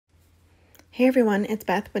Hey everyone, it's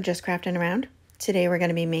Beth with Just Crafting Around. Today we're going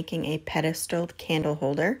to be making a pedestal candle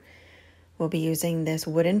holder. We'll be using this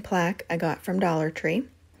wooden plaque I got from Dollar Tree,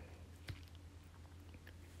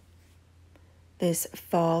 this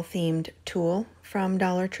fall themed tool from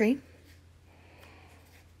Dollar Tree,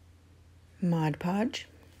 Mod Podge,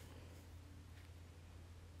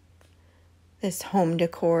 this home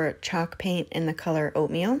decor chalk paint in the color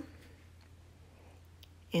oatmeal,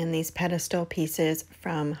 and these pedestal pieces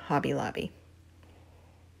from Hobby Lobby.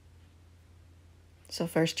 So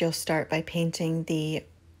first you'll start by painting the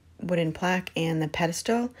wooden plaque and the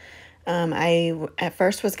pedestal. I at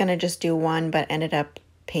first was going to just do one, but ended up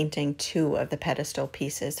painting two of the pedestal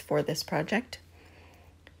pieces for this project.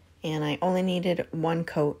 And I only needed one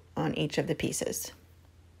coat on each of the pieces.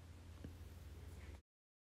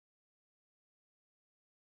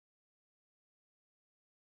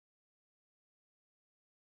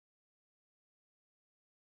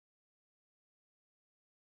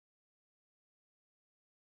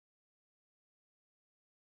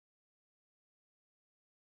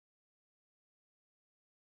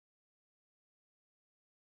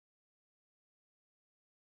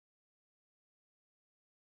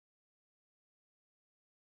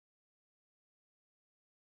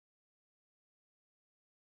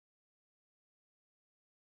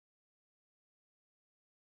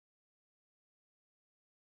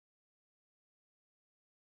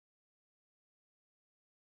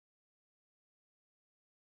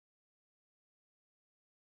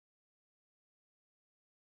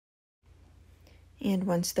 And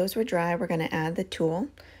once those were dry, we're going to add the tool.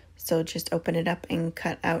 So just open it up and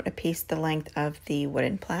cut out a piece the length of the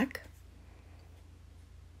wooden plaque.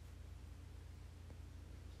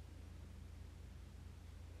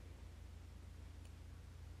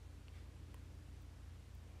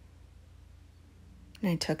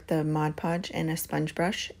 And I took the Mod Podge and a sponge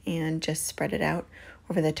brush and just spread it out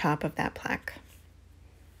over the top of that plaque.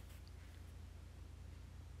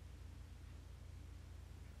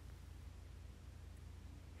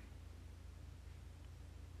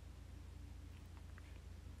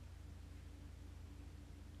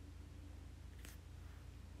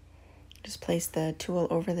 Just place the tool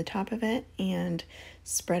over the top of it and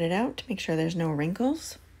spread it out to make sure there's no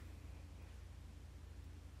wrinkles.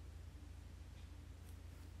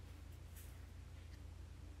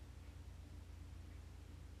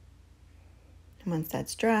 And once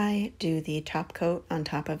that's dry, do the top coat on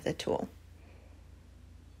top of the tool.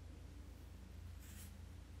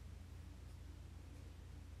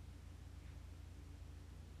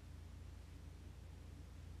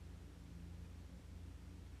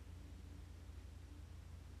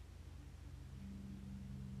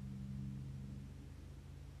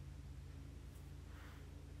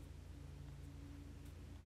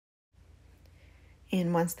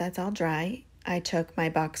 And once that's all dry, I took my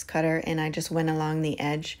box cutter and I just went along the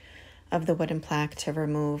edge of the wooden plaque to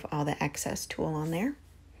remove all the excess tool on there.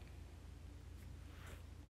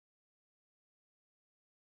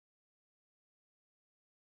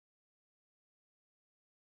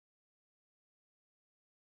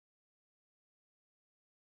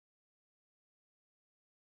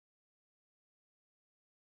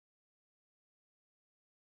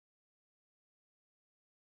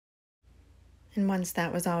 And once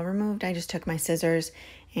that was all removed, I just took my scissors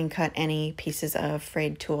and cut any pieces of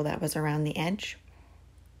frayed tool that was around the edge.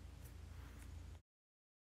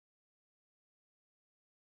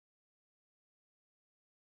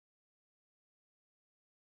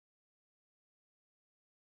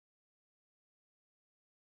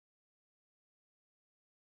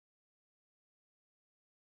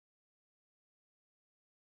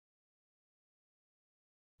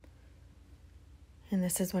 And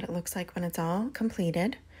this is what it looks like when it's all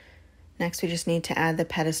completed. Next, we just need to add the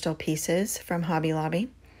pedestal pieces from Hobby Lobby.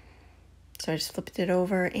 So I just flipped it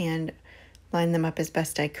over and lined them up as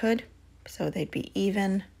best I could so they'd be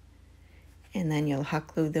even. And then you'll hot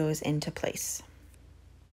glue those into place.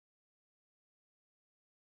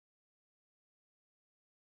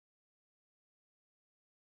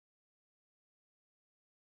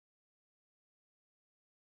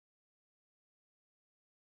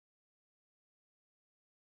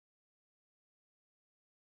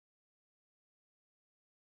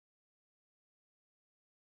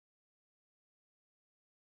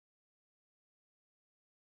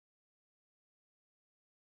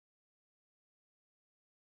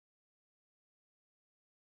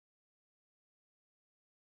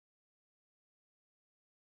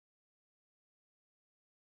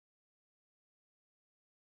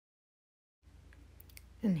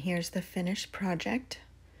 And here's the finished project.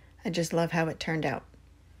 I just love how it turned out.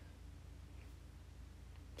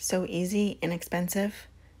 So easy, inexpensive,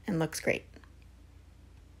 and looks great.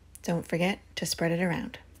 Don't forget to spread it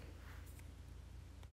around.